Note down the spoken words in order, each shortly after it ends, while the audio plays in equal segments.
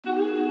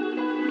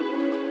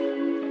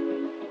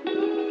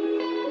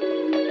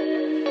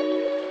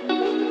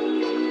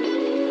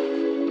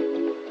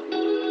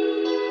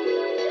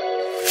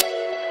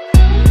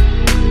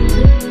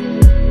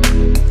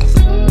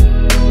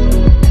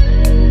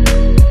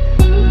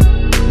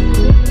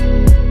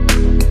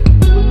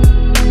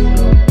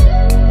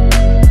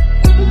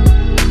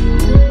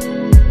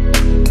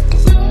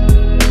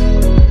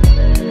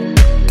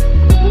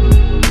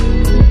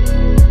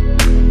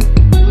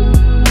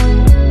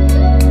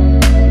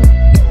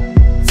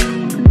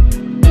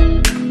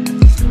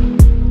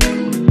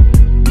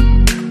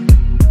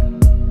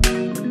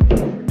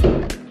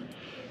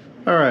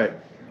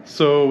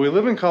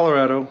live in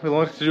Colorado. We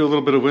like to do a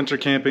little bit of winter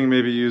camping,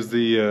 maybe use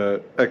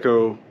the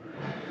Ekko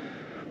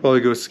while we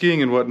go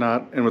skiing and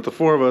whatnot. And with the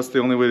four of us, the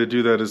only way to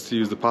do that is to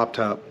use the pop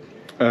top.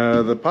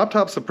 The pop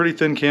top's a pretty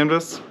thin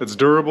canvas. It's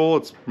durable,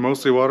 it's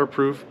mostly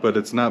waterproof, but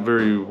it's not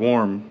very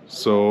warm.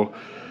 So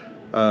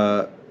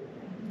I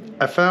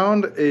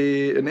found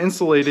an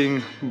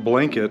insulating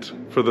blanket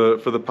for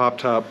the pop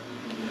top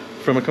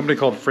from a company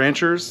called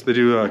Fanchers. They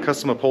do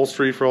custom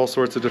upholstery for all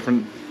sorts of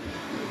different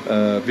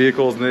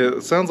vehicles, and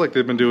it sounds like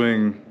they've been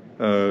doing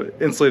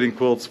insulating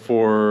quilts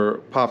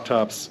for pop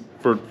tops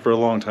for a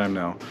long time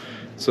now.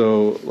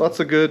 So lots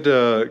of good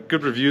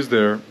reviews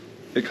there.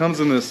 It comes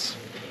in this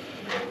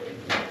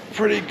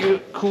pretty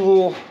good,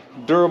 cool,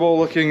 durable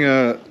looking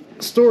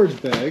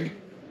storage bag,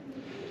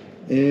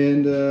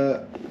 and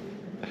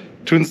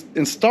to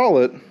install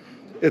it,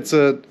 it's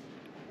a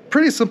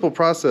pretty simple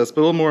process,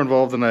 but a little more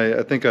involved than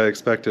I think I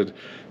expected,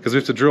 because we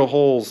have to drill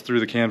holes through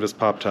the canvas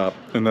pop top,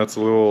 and that's a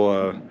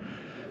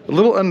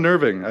little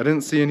unnerving. I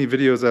didn't see any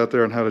videos out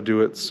there on how to do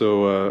it,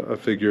 so I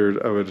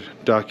figured I would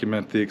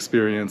document the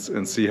experience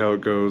and see how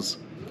it goes,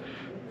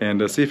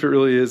 and see if it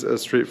really is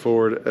as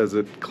straightforward as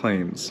it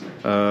claims.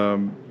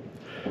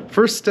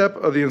 First step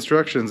of the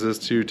instructions is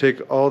to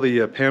take all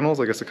the panels,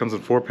 I guess it comes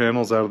in 4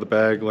 panels, out of the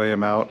bag, lay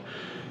them out,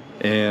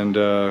 and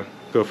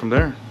go from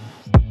there.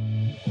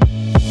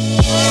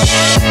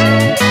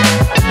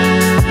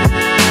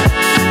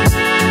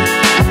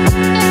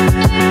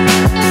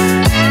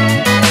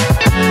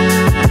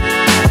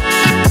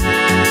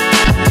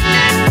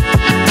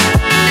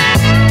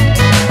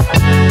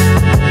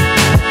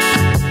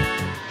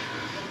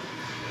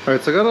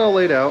 Alright, so I got it all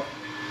laid out.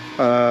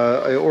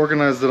 I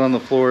organized it on the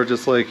floor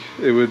just like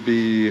it would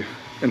be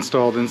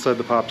installed inside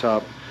the pop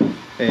top.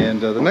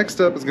 And the next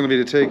step is going to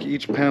be to take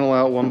each panel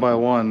out one by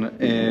one,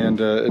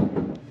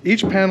 and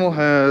each panel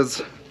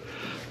has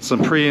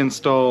some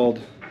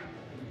pre-installed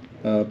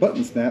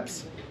button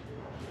snaps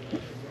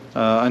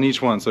on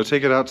each one. So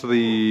take it out to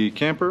the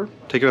camper,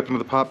 take it up into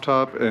the pop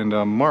top, and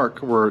mark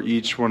where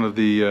each one of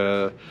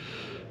the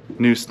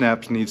new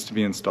snaps needs to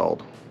be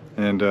installed.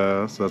 And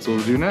so that's what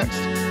we'll do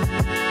next.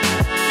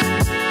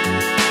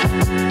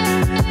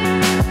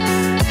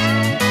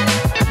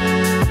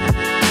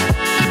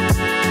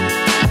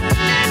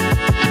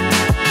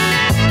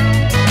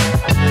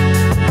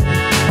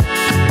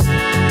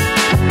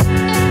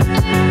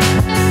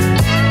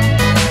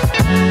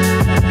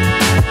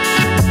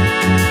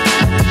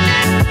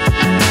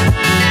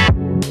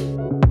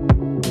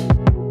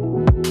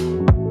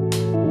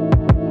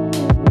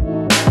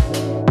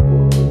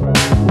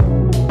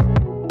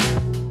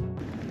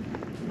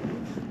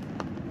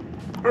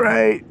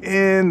 Right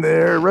in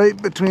there, right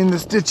between the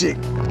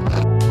stitching.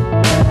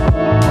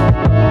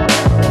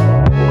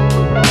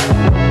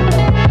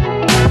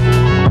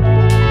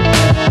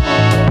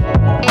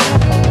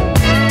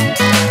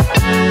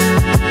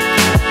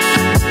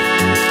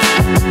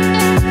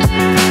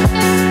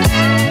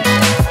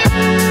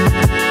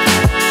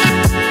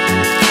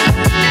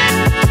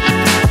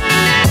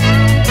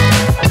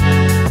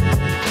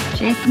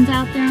 Jason's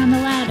out there on the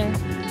ladder.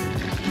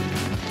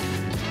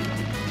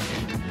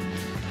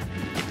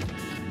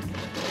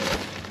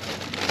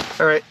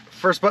 All right,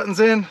 first button's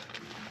in.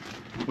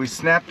 We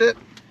snapped it,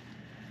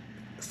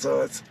 so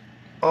it's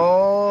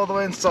all the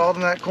way installed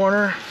in that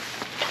corner.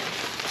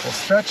 We'll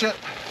stretch it.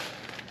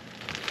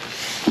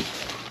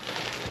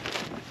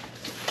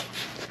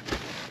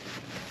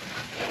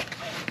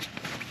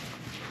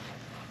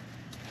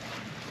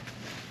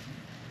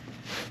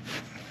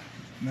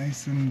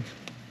 Nice and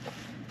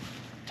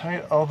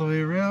tight all the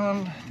way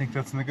around. I think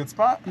that's in a good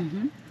spot.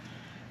 Mm-hmm.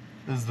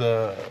 There's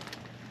the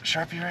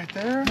Sharpie right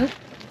there. Oop.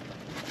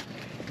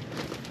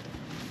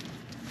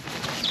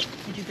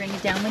 Did you bring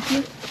it down with you?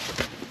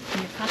 In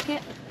your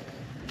pocket?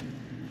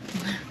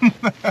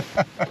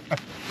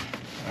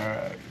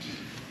 Alright.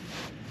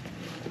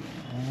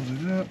 Hold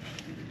it up.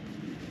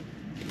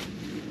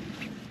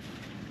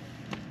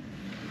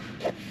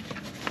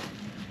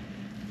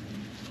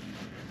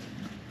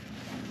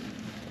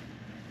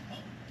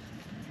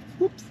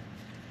 Whoops.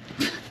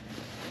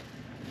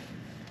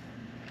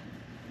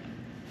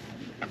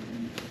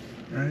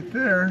 Right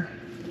there.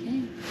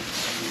 Okay.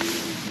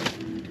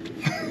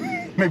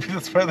 Maybe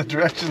that's why the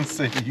directions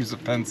say to use a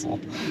pencil.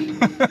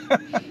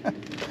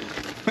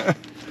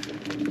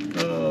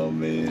 Oh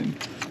man.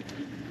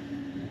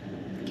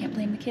 Can't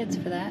blame the kids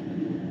for that.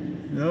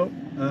 Nope,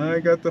 I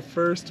got the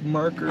first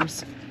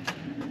markers.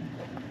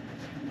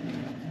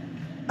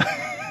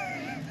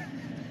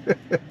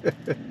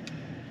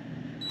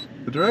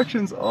 The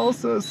directions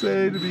also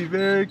say to be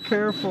very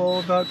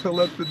careful not to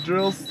let the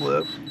drill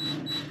slip.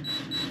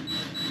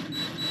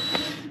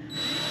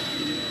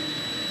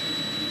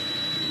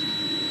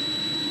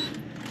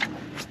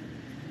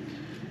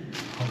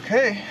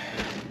 Okay,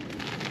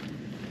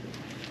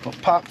 we'll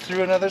pop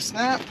through another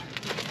snap.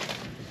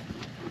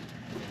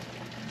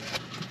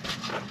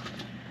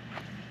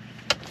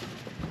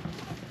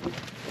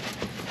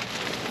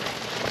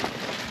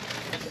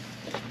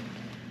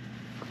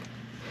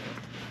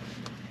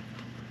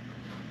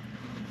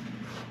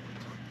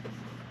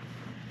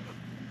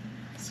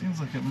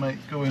 like it might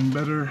go in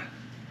better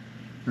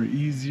or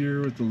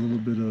easier with a little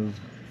bit of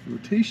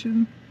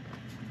rotation,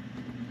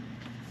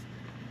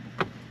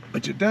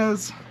 which it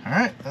does. All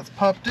right, that's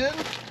popped in.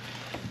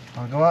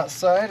 I'll go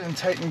outside and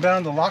tighten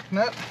down the lock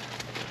nut.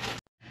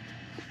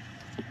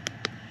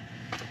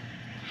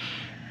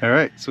 All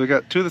right, so we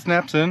got 2 of the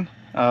snaps in,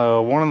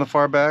 one on the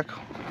far back,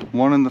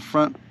 one in the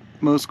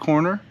frontmost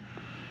corner.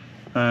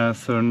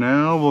 So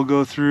now we'll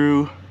go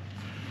through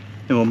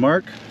and we'll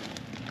mark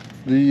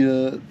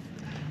the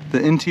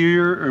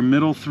interior or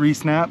middle 3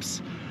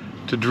 snaps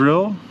to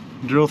drill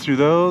through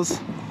those,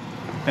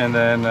 and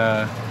then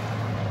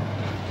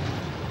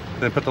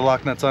put the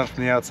lock nuts on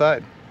from the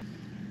outside.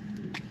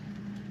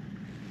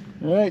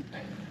 All right,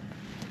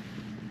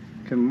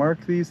 can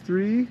mark these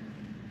 3.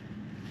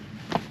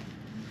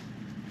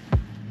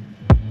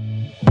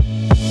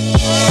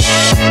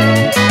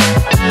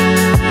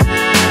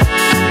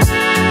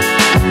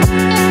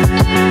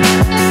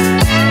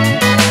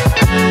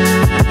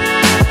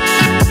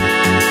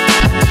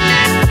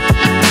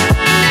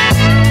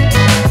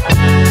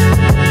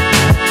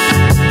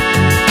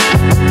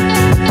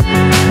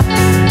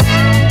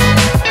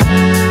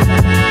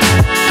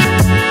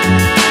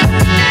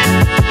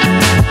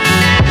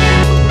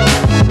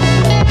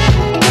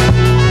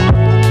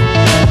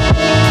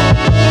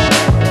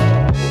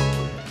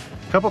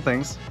 Couple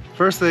things.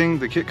 First thing,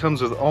 the kit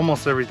comes with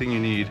almost everything you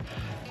need.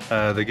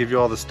 They give you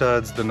all the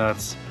studs, the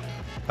nuts,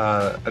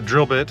 a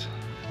drill bit,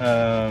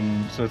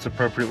 so it's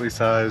appropriately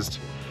sized,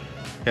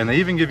 and they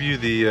even give you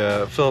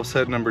the Phillips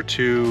head number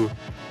 2,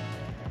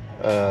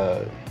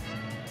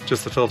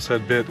 just the Phillips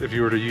head bit if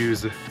you were to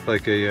use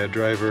like a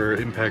driver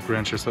impact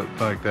wrench or something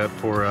like that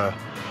for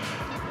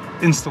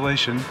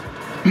installation.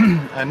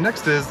 And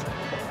next is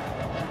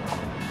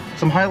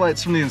some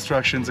highlights from the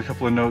instructions, a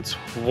couple of notes.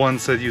 One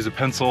said use a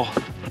pencil.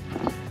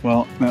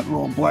 Well, that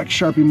little black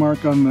Sharpie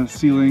mark on the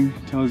ceiling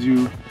tells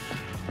you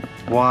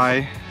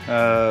why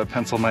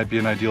pencil might be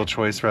an ideal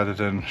choice rather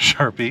than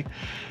Sharpie.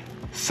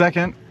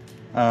 Second,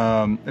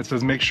 it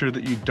says make sure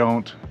that you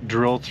don't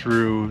drill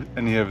through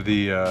any of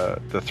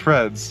the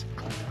threads.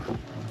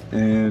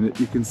 And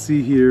you can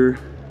see here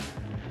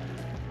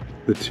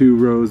the 2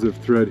 rows of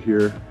thread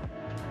here.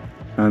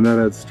 And that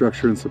adds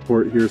structure and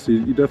support here, so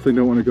you definitely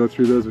don't want to go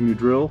through those when you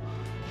drill.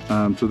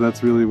 So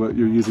that's really what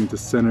you're using to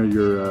center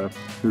your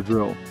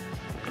drill.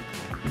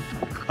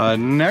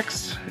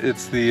 Next,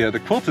 it's the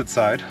quilted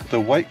side. The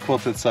white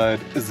quilted side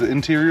is the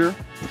interior.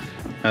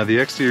 The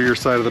exterior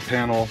side of the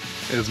panel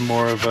is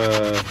more of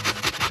a,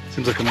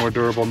 seems like a more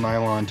durable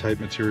nylon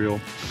type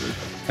material.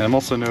 And I'm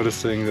also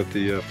noticing that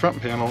the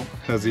front panel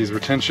has these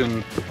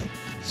retention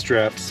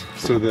straps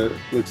so that it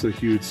looks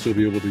like you'd still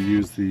be able to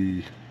use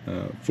the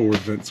forward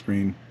vent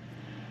screen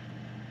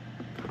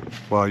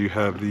while you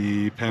have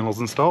the panels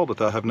installed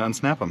without having to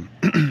unsnap them.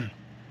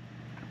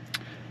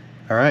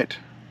 All right,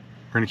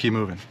 we're gonna keep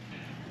moving.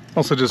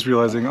 Also just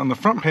realizing on the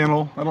front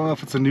panel, I don't know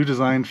if it's a new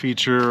design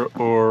feature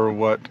or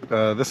what,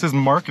 this is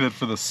marketed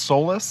for the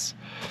Solus,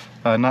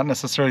 not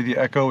necessarily the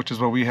Ekko, which is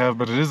what we have,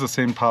 but it is the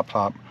same pop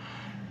top.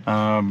 But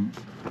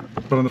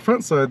on the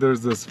front side,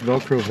 there's this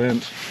Velcro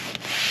vent,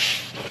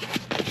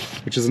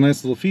 which is a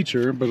nice little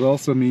feature, but it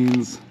also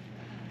means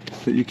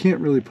that you can't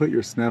really put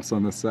your snaps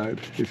on this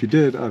side. If you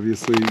did,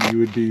 obviously, you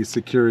would be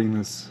securing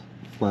this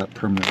flat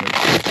permanently.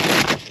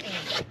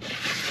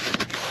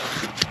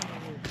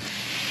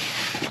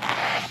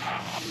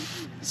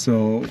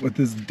 So with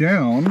this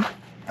down,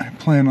 I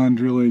plan on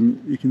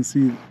drilling, you can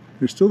see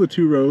there's still the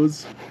 2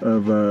 rows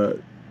of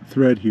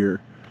thread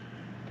here.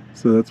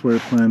 So that's where I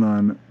plan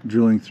on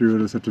drilling through. I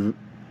just have to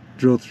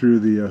drill through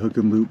the hook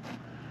and loop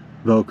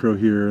Velcro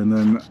here. And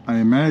then I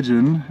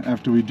imagine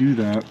after we do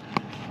that,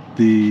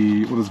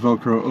 we'll just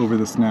Velcro over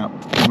the snap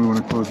when we want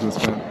to close this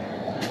vent.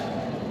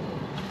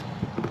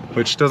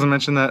 Which doesn't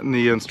mention that in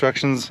the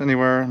instructions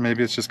anywhere.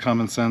 Maybe it's just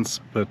common sense,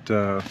 but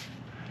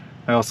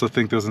I also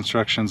think those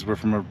instructions were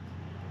from a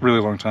really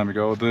long time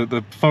ago.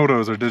 The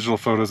photos are digital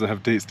photos that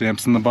have date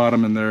stamps in the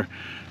bottom, and they're,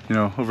 you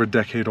know, over a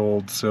decade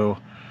old. So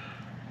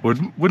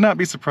would not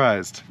be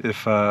surprised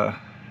if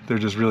they're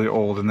just really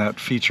old and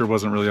that feature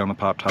wasn't really on the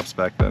pop tops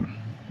back then.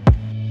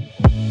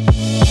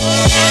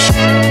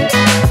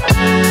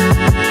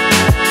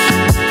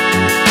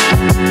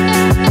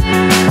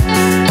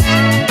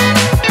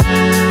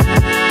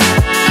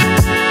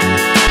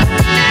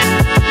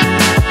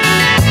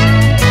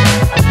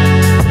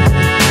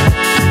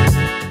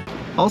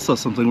 Also,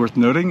 something worth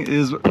noting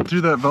is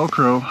through that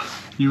Velcro,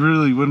 you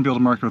really wouldn't be able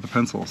to mark it with a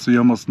pencil, so you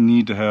almost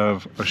need to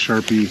have a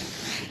Sharpie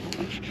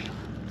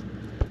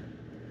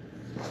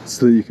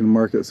so that you can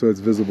mark it so it's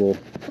visible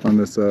on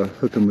this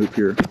hook and loop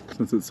here,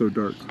 since it's so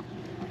dark.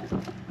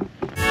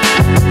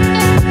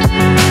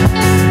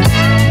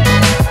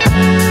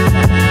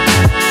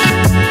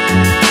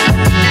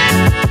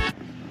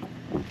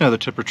 Another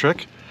tip or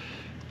trick.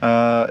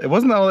 It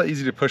wasn't all that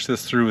easy to push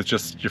this through with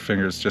just your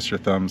fingers, just your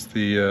thumbs.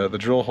 The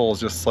drill hole is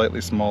just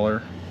slightly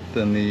smaller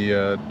than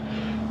the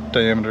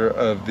diameter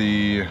of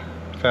the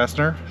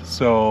fastener,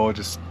 so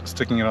just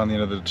sticking it on the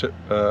end of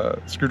the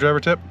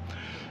screwdriver tip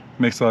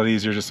makes it a lot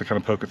easier just to kind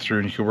of poke it through,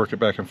 and you can work it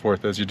back and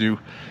forth as you do,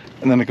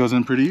 and then it goes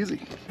in pretty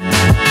easy.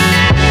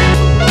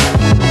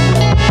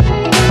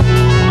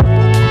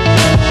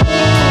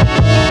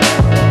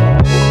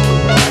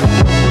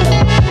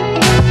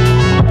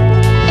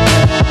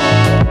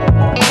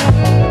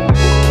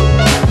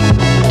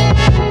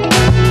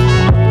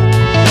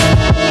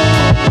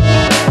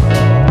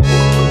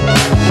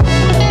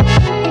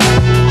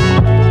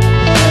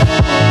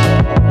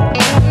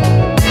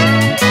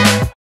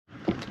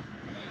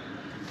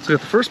 So we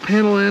got the first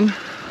panel in,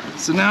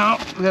 so now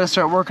we gotta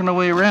start working our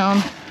way around.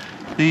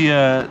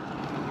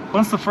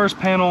 Once the first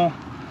panel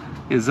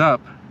is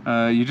up,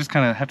 you just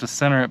kind of have to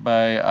center it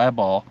by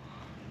eyeball.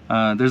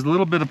 There's a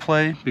little bit of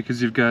play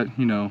because you've got,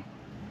 you know,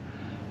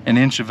 an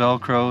inch of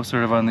Velcro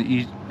sort of on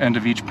the end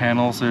of each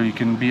panel, so you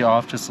can be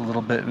off just a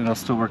little bit and it'll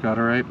still work out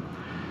all right.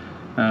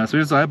 So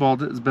we just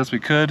eyeballed it as best we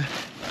could.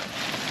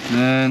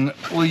 Then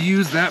we'll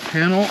use that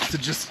panel to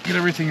just get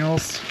everything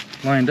else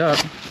lined up.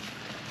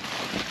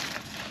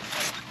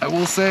 I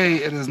will say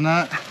it is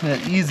not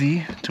that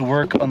easy to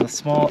work on the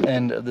small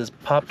end of this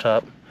pop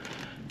top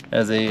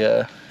as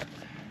a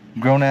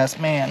grown-ass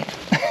man.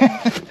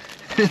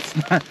 It's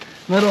not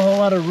a whole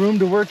lot of room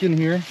to work in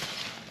here.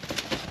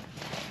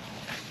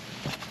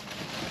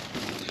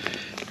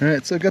 All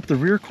right, so I got the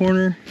rear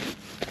corner,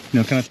 you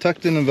know, kind of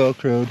tucked in and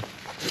Velcroed.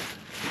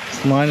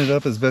 Just line it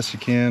up as best you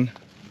can.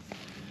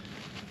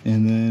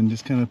 And then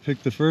just kind of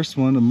pick the first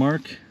one to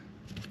mark.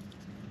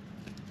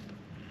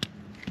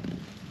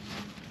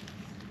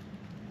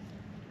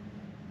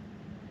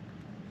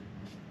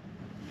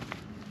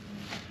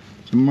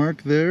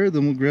 Mark there,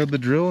 then we'll grab the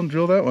drill and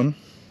drill that one.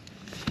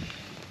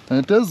 And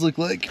it does look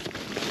like,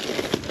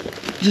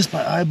 just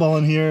by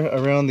eyeballing here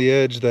around the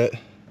edge, that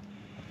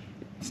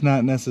it's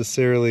not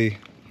necessarily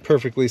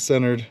perfectly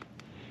centered.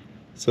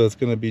 So it's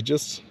going to be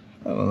just,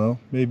 I don't know,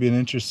 maybe an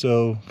inch or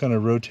so kind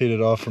of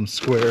rotated off from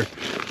square.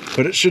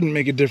 But it shouldn't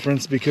make a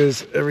difference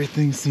because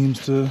everything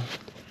seems to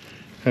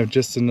have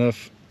just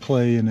enough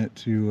play in it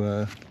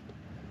to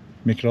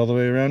make it all the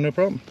way around, no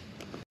problem.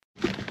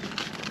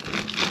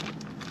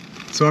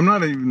 So I'm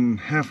not even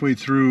halfway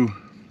through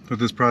with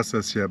this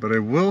process yet, but I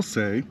will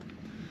say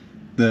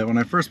that when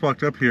I first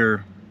walked up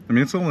here, I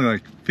mean, it's only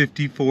like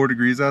 54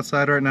 degrees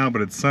outside right now,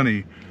 but it's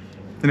sunny,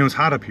 and it was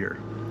hot up here.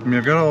 I mean,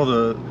 I've got all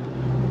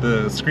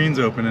the screens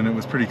open and it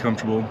was pretty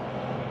comfortable,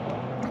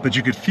 but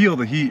you could feel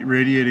the heat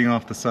radiating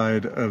off the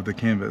side of the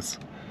canvas.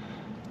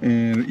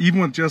 And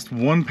even with just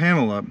one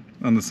panel up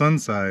on the sun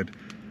side,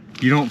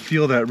 you don't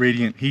feel that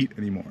radiant heat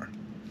anymore.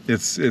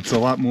 It's a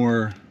lot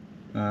more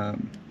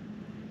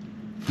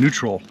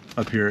neutral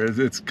up here.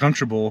 It's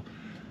comfortable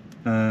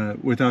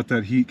without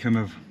that heat kind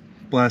of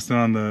blasting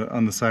on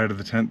the side of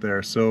the tent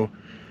there. So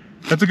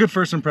that's a good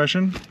first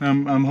impression.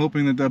 I'm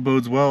hoping that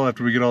bodes well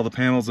after we get all the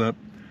panels up.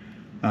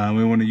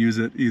 We want to use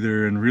it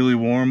either in really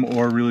warm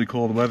or really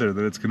cold weather,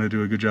 that it's going to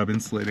do a good job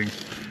insulating.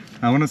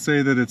 I want to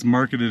say that it's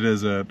marketed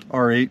as a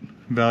R8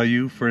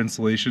 value for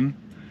insulation,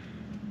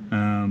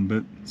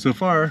 but so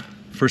far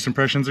first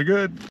impressions are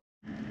good.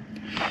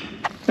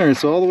 Alright,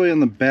 so all the way on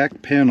the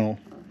back panel,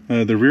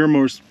 the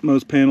rearmost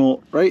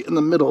panel right in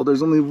the middle,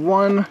 there's only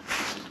one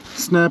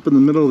snap in the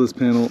middle of this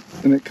panel,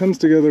 and it comes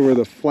together where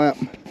the flap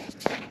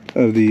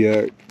of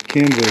the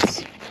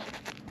canvas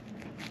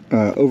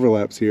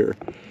overlaps here.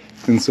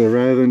 And so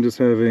rather than just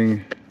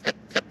having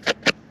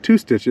 2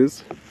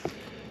 stitches,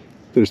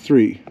 there's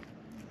 3.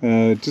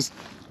 Just,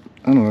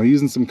 I don't know,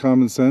 using some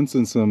common sense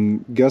and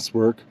some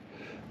guesswork,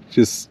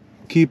 just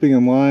keeping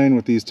in line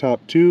with these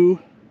top 2,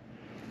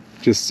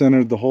 just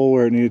centered the hole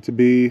where it needed to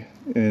be,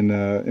 and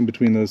in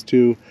between those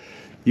 2.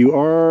 You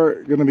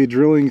are going to be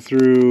drilling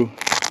through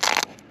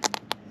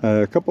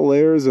a couple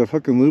layers of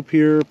hook and loop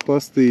here,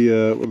 plus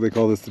the, what do they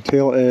call this, the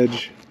tail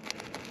edge,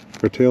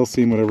 or tail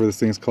seam, whatever this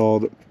thing's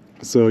called.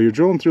 So you're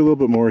drilling through a little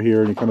bit more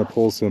here, and you kind of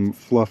pull some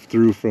fluff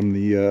through from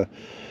the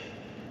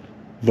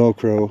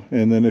Velcro.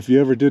 And then if you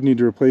ever did need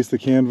to replace the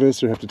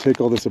canvas or have to take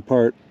all this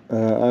apart,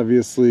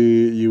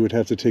 obviously you would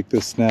have to take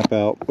this snap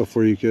out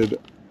before you could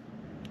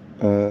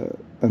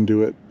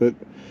undo it. But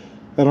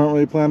I don't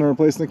really plan on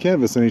replacing the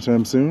canvas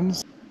anytime soon.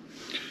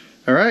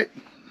 All right,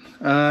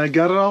 I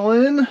got it all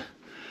in.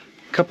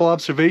 A couple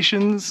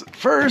observations.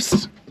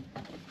 First,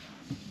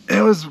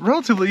 it was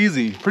relatively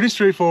easy, pretty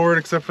straightforward,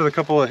 except for the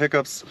couple of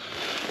hiccups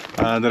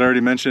that I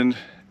already mentioned,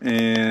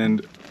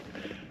 and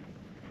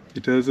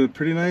it does a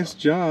pretty nice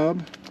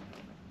job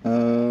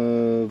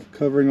of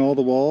covering all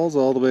the walls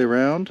all the way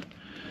around.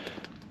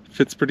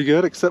 Fits pretty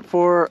good, except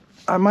for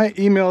I might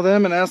email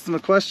them and ask them a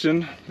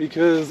question,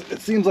 because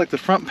it seems like the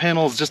front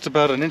panel is just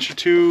about an inch or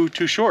two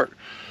too short.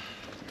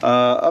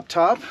 Up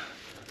top,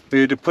 we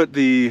had to put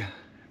the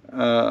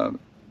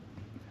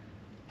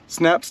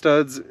snap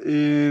studs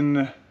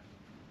in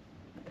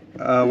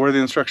where the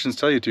instructions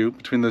tell you to,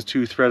 between those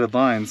 2 threaded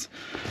lines.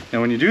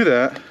 And when you do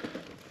that,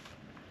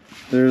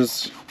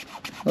 there's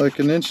like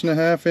an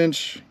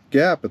 1.5-inch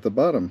gap at the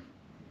bottom,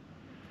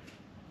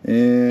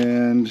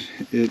 and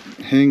it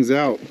hangs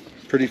out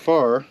pretty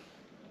far.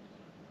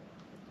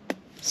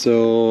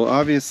 So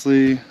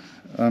obviously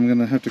I'm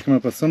gonna have to come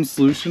up with some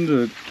solution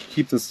to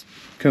keep this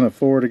kind of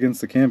forward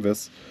against the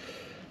canvas.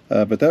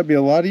 But that'd be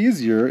a lot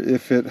easier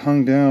if it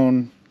hung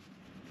down,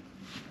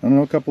 I don't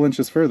know, a couple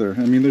inches further.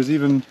 I mean, there's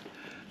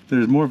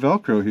more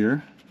Velcro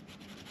here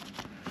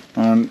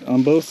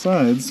on both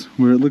sides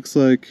where it looks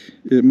like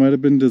it might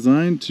have been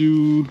designed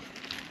to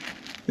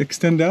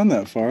extend down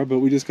that far, but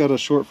we just got a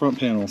short front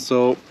panel.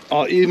 So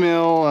I'll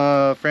email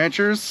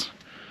Fanchers.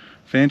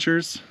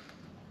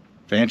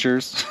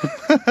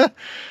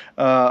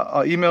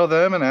 I'll email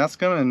them and ask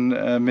them,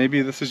 and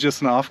maybe this is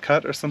just an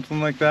offcut or something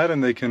like that,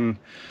 and they can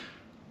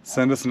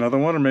send us another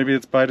one, or maybe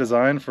it's by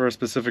design for a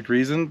specific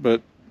reason.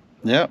 But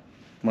yeah,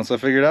 once I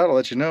figure it out, I'll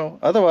let you know.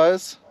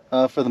 Otherwise,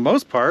 for the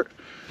most part,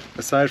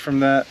 aside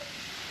from that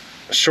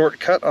short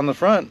cut on the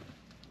front,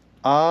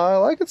 I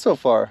like it so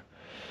far.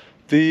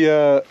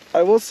 I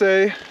will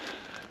say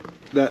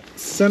that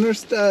center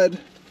stud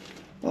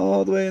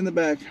all the way in the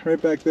back,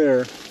 right back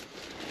there.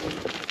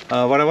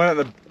 When I went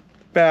at the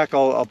back,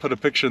 I'll put a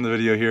picture in the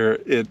video here.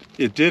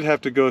 It did have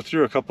to go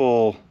through a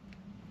couple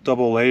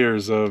double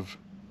layers of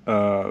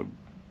the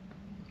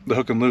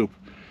hook and loop,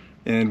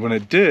 and when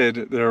it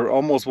did, there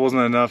almost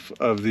wasn't enough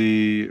of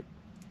the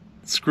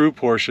screw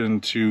portion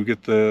to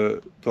get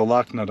the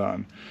lock nut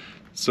on.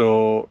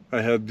 So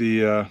I had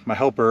my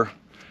helper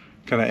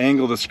kind of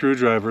angle the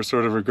screwdriver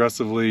sort of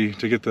aggressively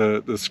to get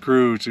the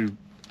screw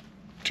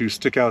to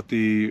stick out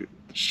the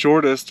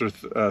shortest or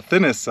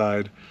thinnest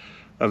side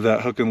of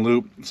that hook and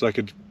loop, so I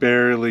could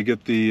barely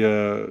get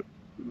the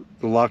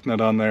lock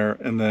nut on there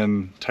and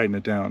then tighten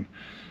it down.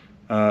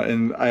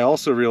 And I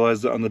also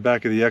realized that on the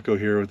back of the Ekko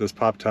here with this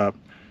pop top,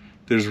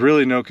 there's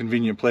really no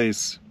convenient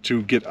place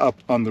to get up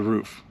on the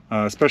roof,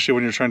 especially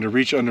when you're trying to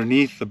reach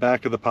underneath the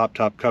back of the pop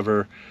top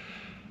cover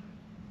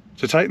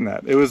to tighten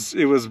that. It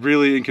was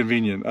really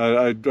inconvenient.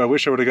 I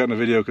wish I would have gotten a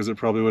video, because it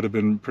probably would have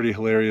been pretty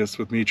hilarious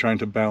with me trying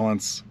to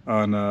balance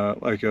on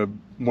like a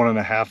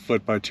 1.5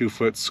 foot by 2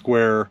 foot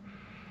square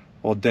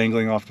while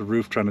dangling off the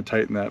roof trying to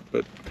tighten that.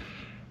 But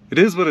it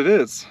is what it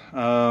is.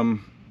 But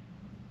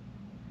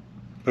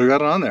we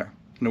got it on there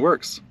and it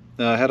works.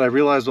 Had I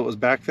realized what was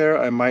back there,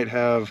 I might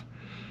have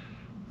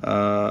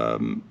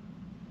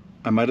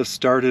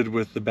started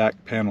with the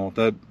back panel.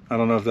 That, I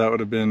don't know if that would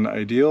have been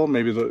ideal.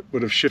 Maybe that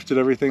would have shifted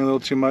everything a little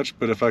too much,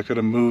 but if I could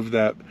have moved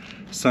that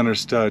center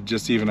stud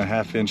just even a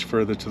 1/2 inch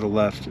further to the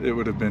left, it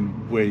would have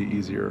been way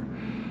easier.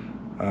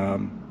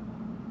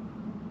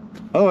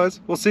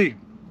 Otherwise, we'll see.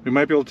 We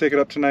might be able to take it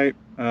up tonight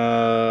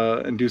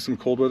and do some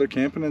cold weather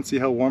camping and see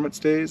how warm it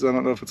stays. I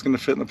don't know if it's going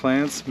to fit in the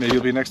plans. Maybe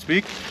it'll be next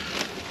week,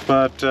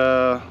 but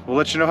we'll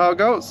let you know how it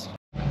goes.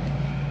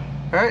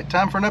 All right,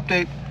 time for an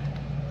update.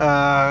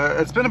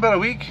 It's been about a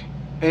week,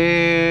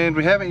 and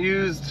we haven't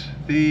used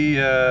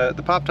the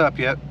pop top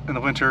yet in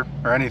the winter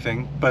or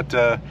anything. But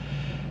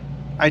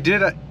I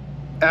did,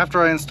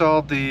 after I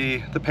installed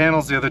the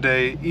panels the other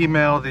day,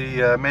 email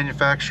the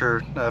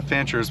manufacturer,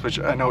 Fanchers, which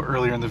I know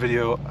earlier in the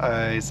video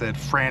I said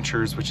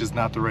Fanchers, which is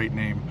not the right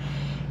name.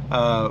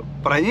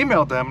 But I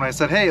emailed them and I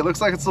said, hey, it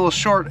looks like it's a little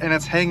short and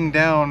it's hanging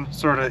down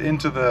sort of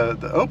into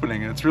the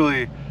opening, and it's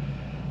really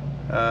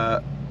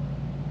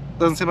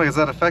doesn't seem like it's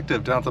that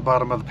effective down at the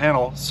bottom of the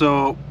panel.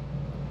 So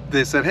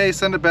they said, hey,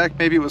 send it back,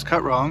 maybe it was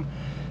cut wrong.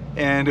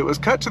 And it was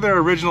cut to their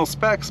original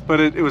specs, but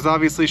it was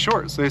obviously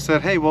short. So they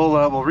said, hey,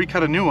 we'll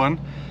recut a new one.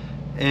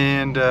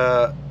 And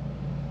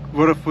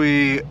what if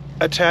we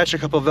attach a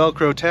couple of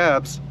Velcro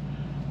tabs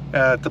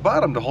at the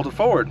bottom to hold it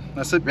forward? And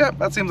I said, yeah,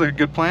 that seems like a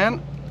good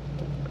plan.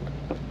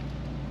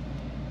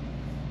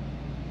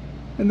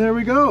 And there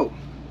we go.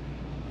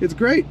 It's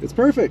great, it's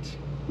perfect.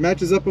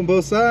 Matches up on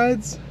both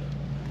sides.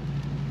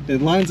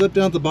 It lines up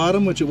down at the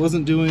bottom, which it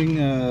wasn't doing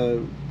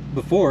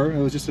before. It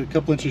was just a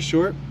couple inches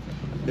short.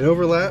 It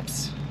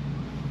overlaps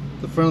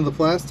the front of the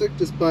plastic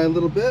just by a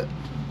little bit.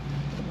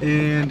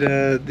 And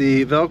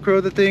the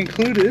Velcro that they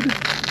included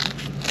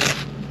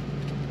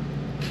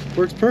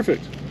works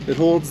perfect. It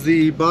holds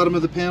the bottom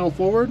of the panel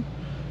forward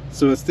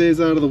so it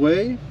stays out of the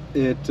way.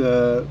 It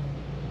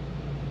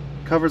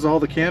covers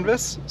all the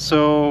canvas,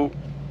 so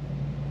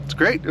it's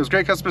great. It was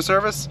great customer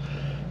service.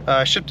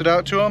 I shipped it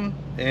out to them,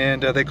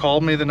 and they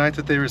called me the night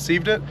that they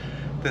received it.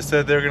 They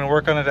said they were going to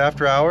work on it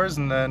after hours,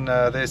 and then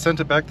they sent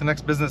it back the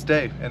next business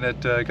day, and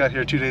it got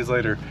here 2 days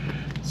later.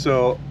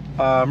 So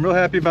I'm real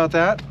happy about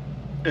that.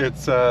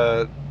 It's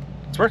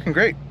working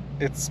great.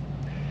 It's,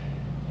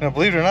 you know,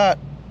 believe it or not,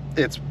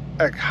 it's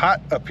like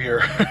hot up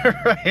here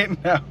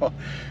right now.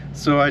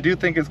 So I do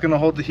think it's going to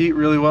hold the heat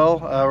really well.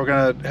 We're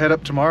going to head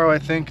up tomorrow, I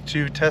think,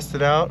 to test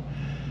it out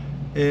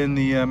in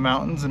the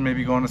mountains and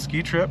maybe go on a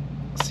ski trip.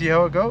 See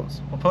how it goes.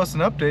 We'll post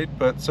an update,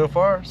 but so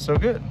far, so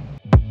good.